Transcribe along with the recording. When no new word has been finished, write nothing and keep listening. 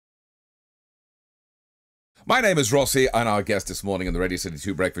My name is Rossie, and our guest this morning on the Radio City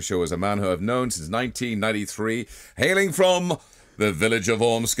 2 Breakfast Show is a man who I've known since 1993, hailing from the village of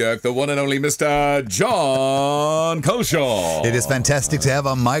Ormskirk, the one and only Mr. Jon Culshaw. It is fantastic to have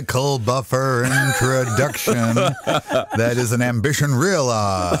a Michael Buffer introduction. That is an ambition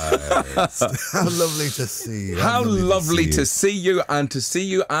realised. How lovely to see you. How lovely to see you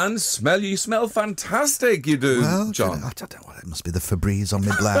and smell you. You smell fantastic, you do, Well, Jon. I don't know what it must be, the Febreze on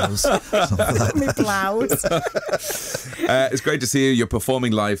my blouse. Something like My blouse. It's great to see you. You're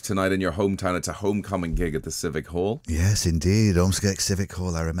performing live tonight in your hometown. It's a homecoming gig at the Civic Hall. Yes, indeed. Ormskirk Civic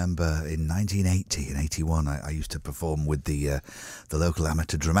Hall. I remember in 1980 and 81, I used to perform with the local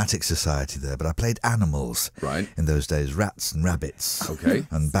amateur dramatic society there. But I played animals. Right. In those days, rats and rabbits. Okay.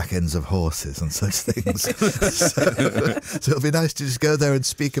 And back ends of horses and such things. so it'll be nice to just go there and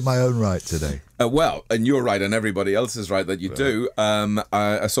speak in my own right today. Well, and you're right, and everybody else is right that you do.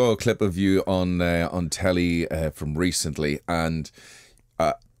 I saw a clip of you on telly from recently, and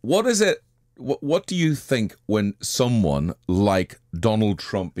what is it? What do you think when someone like Donald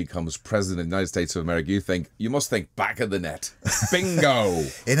Trump becomes president of the United States of America? You must think back of the net. Bingo.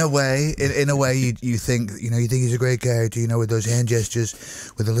 In a way, you think he's a great character, with those hand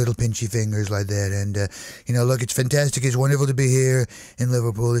gestures, with the little pinchy fingers like that, and look, it's fantastic. It's wonderful to be here in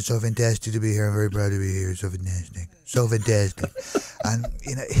Liverpool. It's so fantastic to be here. I'm very proud to be here. It's so fantastic. So fantastic. And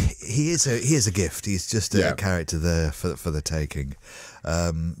he is a gift. He's just a character there for the taking.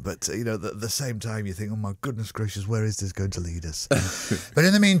 But at the same time, you think, oh my goodness gracious, where is this going to lead us? But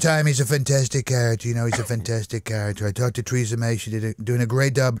in the meantime, he's a fantastic character. He's a fantastic character. I talked to Theresa May. She doing a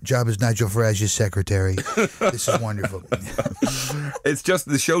great job as Nigel Farage's secretary. This is wonderful. It's just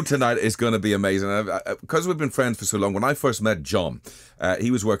the show tonight is going to be amazing. Because we've been friends for so long. When I first met Jon,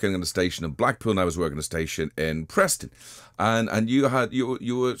 he was working on a station in Blackpool, and I was working on a station in Preston. And you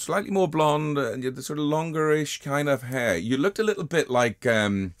were slightly more blonde, and you had the sort of longer-ish kind of hair. You looked a little bit like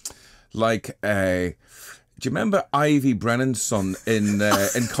do you remember Ivy Brennan's son in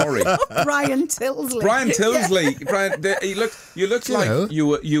Corrie? Brian Tilsley. Brian Tilsley. You looked like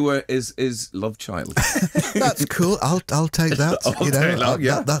you were his love child. That's cool. I'll take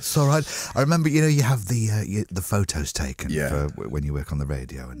that. That's all right. I remember, you have the photos taken for when you work on the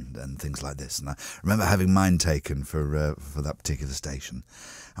radio and things like this. And I remember having mine taken for that particular station.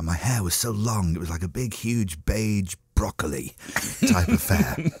 And my hair was so long, it was like a big, huge beige broccoli type of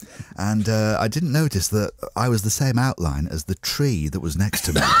hair. And I didn't notice that I was the same outline as the tree that was next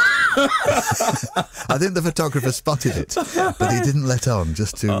to me. I think the photographer spotted it, but he didn't let on,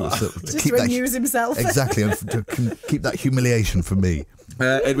 just to keep that himself. Exactly, and to keep that humiliation from me.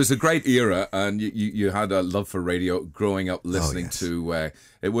 It was a great era, and you had a love for radio growing up, listening to,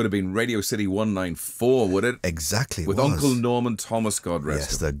 it would have been Radio City 194, would it? Exactly. With Uncle Norman Thomas, God rest him.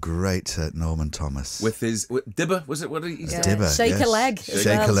 Yes, the great Norman Thomas. With his Dibber, was it? What did he say? Dibber, shake a leg. Shake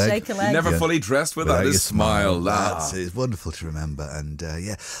a leg. Shake a leg. He never fully dressed without his smile. It's wonderful to remember. And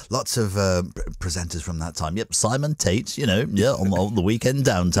lots of presenters from that time. Yep, Simon Tate, on the weekend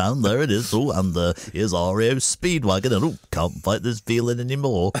downtown. There it is. Oh, and here's REO Speedwagon. And can't fight this feeling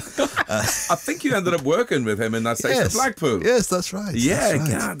anymore. I think you ended up working with him in that station at Blackpool. Yes, that's right. Yeah, that's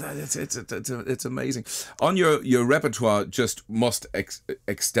right. God, it's amazing. On your repertoire just must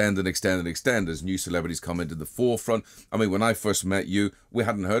extend as new celebrities come into the forefront. I mean, when I first met you, we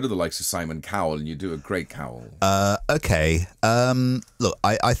hadn't heard of the likes of Simon Cowell, and you do a great Cowell. Okay. Look,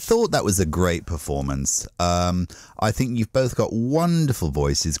 I thought that was a great performance. I think you've both got wonderful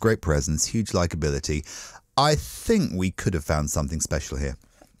voices, great presence, huge likability. I think we could have found something special here.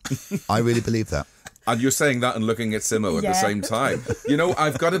 I really believe that. And you're saying that and looking at Simo at the same time.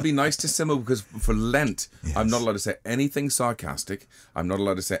 I've got to be nice to Simo because for Lent, I'm not allowed to say anything sarcastic. I'm not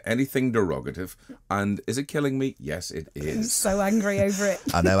allowed to say anything derogative. And is it killing me? Yes, it is. I'm so angry over it.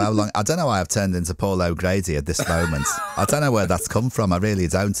 I know how long. I don't know why I've turned into Paul O'Grady at this moment. I don't know where that's come from. I really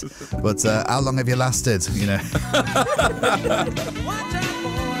don't. But how long have you lasted?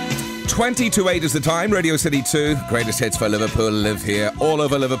 20 to 8 is the time. Radio City 2, greatest hits for Liverpool, live here all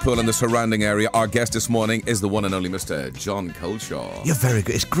over Liverpool and the surrounding area. Our guest this morning is the one and only Mr. Jon Culshaw. You're very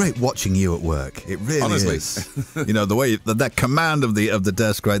good. It's great watching you at work. It really Honestly. is. The way that command of the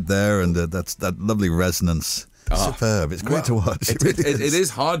desk right there, and that lovely resonance. Superb. It's great to watch. It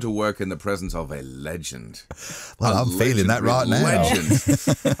is hard to work in the presence of a legend. Well, I'm feeling that right now.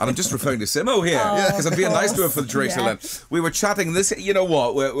 Legend. And I'm just referring to Simo here because I'm being nice to her for the duration of Lent. We were chatting.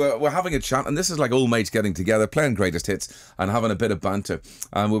 We're having a chat, and this is like old mates getting together, playing greatest hits and having a bit of banter.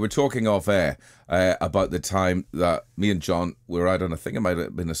 And we were talking off air about the time that me and Jon were out on, I think it might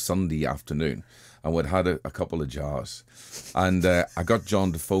have been a Sunday afternoon. and we'd had a couple of jars. And I got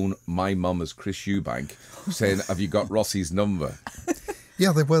John to phone my mum as Chris Eubank, saying, "Have you got Rossie's number?"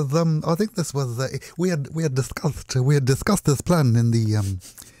 Yeah, there was. I think this was. We had discussed this plan in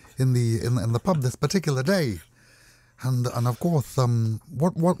the pub this particular day, and of course,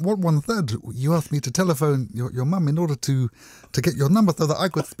 what one said. You asked me to telephone your mum in order to get your number so that I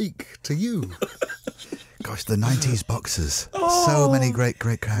could speak to you. Gosh, the 90s boxers. So many great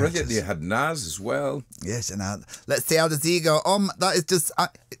characters. Brilliant. You had Naz as well. Yes, and let's see how does he go. That is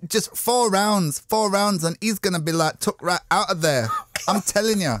just 4 rounds, and he's going to be like took right out of there. I'm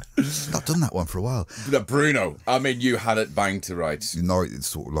telling you. Not done that one for a while. Bruno, I mean, you had it banged to rights. You know, it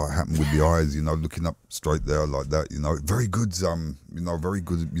sort of like happened with the eyes, you know, looking up straight there like that, you know. Very good, very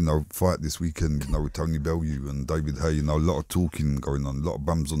good, fight this weekend, with Tony Bellew and David Hay, a lot of talking going on, a lot of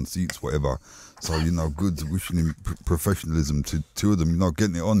bums on seats, whatever. So, good, wishing him professionalism to two of them,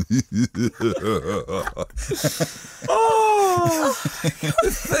 getting it on. The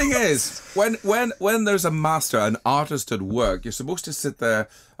thing is, when there's a master, an artist at work, you're supposed to sit there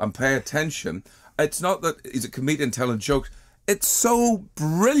and pay attention. It's not that he's a comedian telling jokes. It's so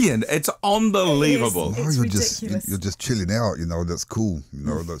brilliant. It's unbelievable. It's ridiculous. You're just chilling out, that's cool.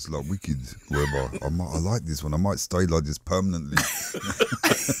 That's like wicked, whatever. I like this one. I might stay like this permanently.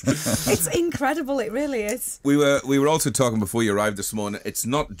 It's incredible. It really is. We were also talking before you arrived this morning. It's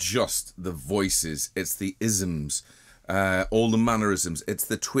not just the voices. It's the isms. All the mannerisms, it's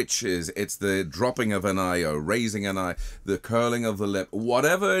the twitches, it's the dropping of an eye or raising an eye, the curling of the lip,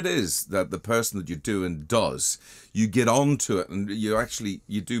 whatever it is that the person that you're doing does, you get onto it and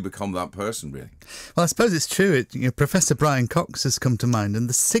you do become that person, really. Well, I suppose it's true. Professor Brian Cox has come to mind, and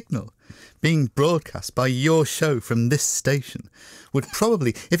the signal being broadcast by your show from this station would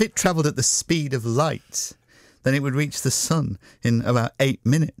probably, if it travelled at the speed of light, then it would reach the sun in about 8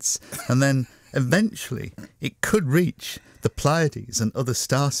 minutes, and then eventually it could reach the Pleiades and other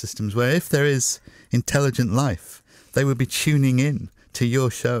star systems where, if there is intelligent life, they would be tuning in to your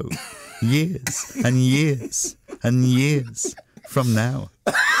show years and years and years from now.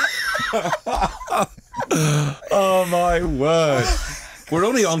 Oh my word. We're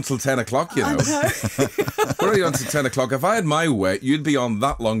only on till 10 o'clock, We're only on till 10 o'clock. If I had my way, you'd be on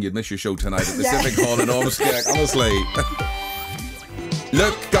that long, you'd miss your show tonight at the Civic Hall in Ormskirk, honestly.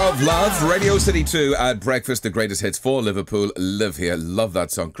 Look of Love, Radio City 2 at breakfast, the greatest hits for Liverpool. Live Here, love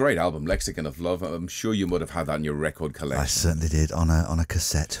that song. Great album, Lexicon of Love. I'm sure you would have had that in your record collection. I certainly did, on a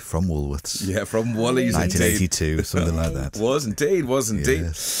cassette from Woolworths. Yeah, from Woolies, 1982, something like that. Was indeed.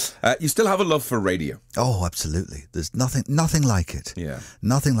 Yes. You still have a love for radio. Oh, absolutely. There's nothing like it. Yeah.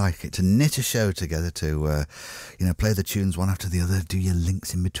 Nothing like it. To knit a show together, to play the tunes one after the other, do your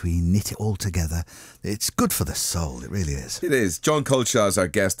links in between, knit it all together. It's good for the soul, it really is. It is. Jon Culshaw is our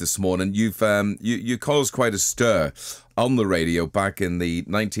guest this morning. You've you caused quite a stir on the radio back in the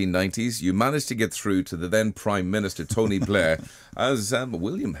 1990s. You managed to get through to the then Prime Minister Tony Blair as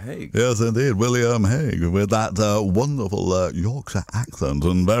William Hague. Yes, indeed, William Hague, with that wonderful Yorkshire accent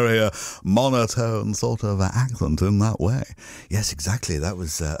and very monotone sort of accent in that way. Yes, exactly. That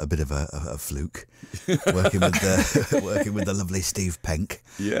was a bit of a fluke, working with the lovely Steve Penk.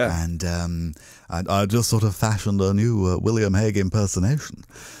 Yeah. And I just sort of fashioned a new William Hague impersonation.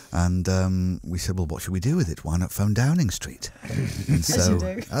 And we said, well, what should we do with it? Why not phone Downing Street? And so,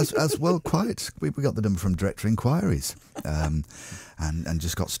 as well, quite. We got the number from Director Inquiries, and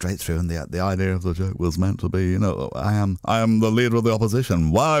just got straight through. And the idea of the joke was meant to be, I am the leader of the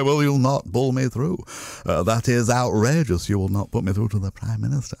opposition. Why will you not pull me through? That is outrageous. You will not put me through to the Prime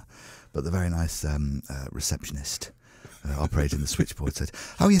Minister. But the very nice receptionist operating the switchboard said,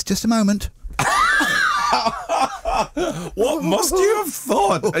 "Oh yes, just a moment." What must you have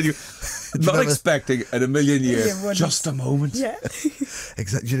thought? And you not expecting in a million years. Just a moment. Yeah.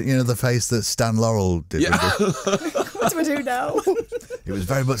 Exactly. The face that Stan Laurel did. Yeah. What do we do now? It was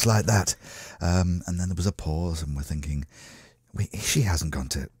very much like that. And then there was a pause, and we're thinking, she hasn't gone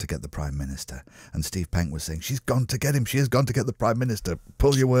to get the Prime Minister. And Steve Penk was saying, she's gone to get him. She has gone to get the Prime Minister.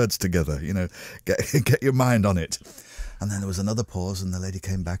 Pull your words together. Get your mind on it. And then there was another pause, and the lady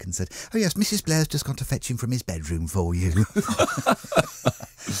came back and said, "Oh yes, Mrs. Blair's just gone to fetch him from his bedroom for you."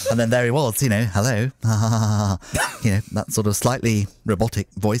 And then there he was, hello. That sort of slightly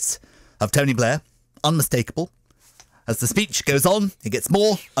robotic voice of Tony Blair, unmistakable. As the speech goes on, he gets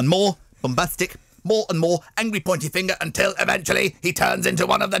more and more bombastic, more and more angry pointy finger, until eventually he turns into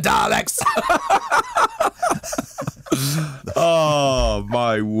one of the Daleks. Oh,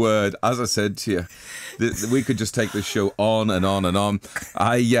 my word. As I said to you, we could just take this show on and on and on.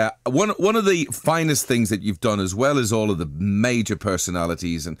 One of the finest things that you've done, as well as all of the major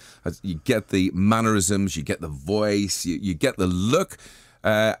personalities, and you get the mannerisms, you get the voice, you get the look.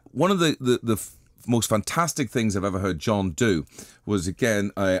 One of the most fantastic things I've ever heard Jon do was,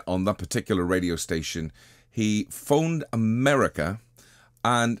 again, on that particular radio station, he phoned America,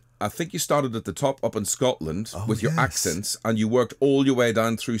 and I think you started at the top up in Scotland with your accents, and you worked all your way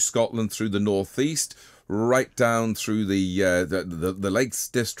down through Scotland, through the northeast, right down through the Lakes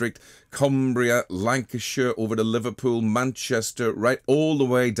District, Cumbria, Lancashire, over to Liverpool, Manchester, right all the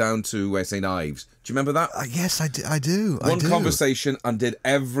way down to St Ives. Do you remember that? Yes, I do. One conversation, and did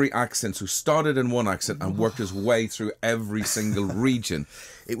every accent. So started in one accent and worked his way through every single region.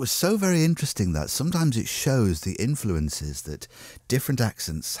 It was so very interesting that sometimes it shows the influences that different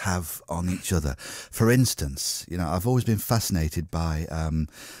accents have on each other. For instance, I've always been fascinated by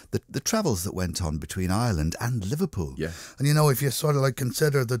the travels that went on between Ireland and Liverpool. Yeah. And if you sort of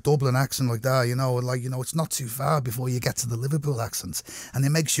consider the Dublin accent like that, it's not too far before you get to the Liverpool accents, and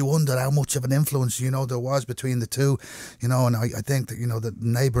it makes you wonder how much of an influence there was between the two. And I think that the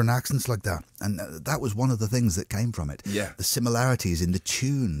neighbouring accents like that, and that was one of the things that came from it. Yeah. The similarities in the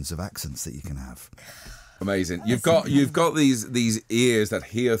tunes of accents that you can have. Amazing. You've got these ears that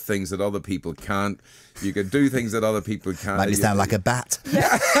hear things that other people can't. You can do things that other people can't. Might sound like a bat.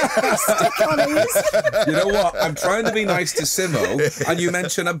 Yeah. Stick on it. You know what? I'm trying to be nice to Simo, and you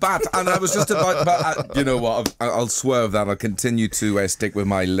mention a bat, and I was just about. But you know what? I'll swerve that. I'll continue to stick with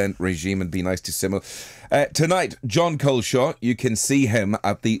my Lent regime and be nice to Simo. Tonight, Jon Culshaw. You can see him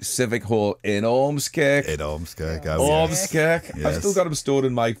at the Civic Hall in Ormskirk. Ormskirk. Ormskirk. Yes. I've still got him stored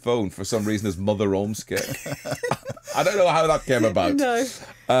in my phone for some reason as Mother Ormskirk. I don't know how that came about. No.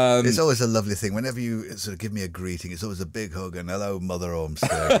 It's always a lovely thing. Whenever you sort of give me a greeting, it's always a big hug and hello, Mother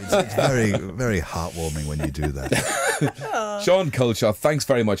Ormskirk. It's very, very heartwarming when you do that. Jon Culshaw, thanks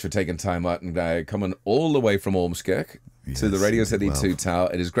very much for taking time out and coming all the way from Ormskirk to the Radio City 2 Tower.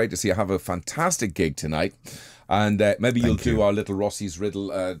 It is great to see you have a fantastic gig tonight. And maybe you'll do our little Rossie's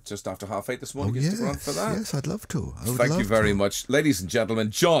riddle just after 8:30 this morning. Yes, Stick around for that. yes, I'd love to. Thank you very much. Ladies and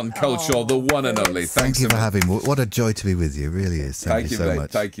gentlemen, Jon Culshaw, the one and only. Thank you for having me. What a joy to be with you. It really is. Thank you so mate.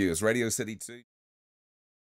 much. Thank you. It's Radio City 2.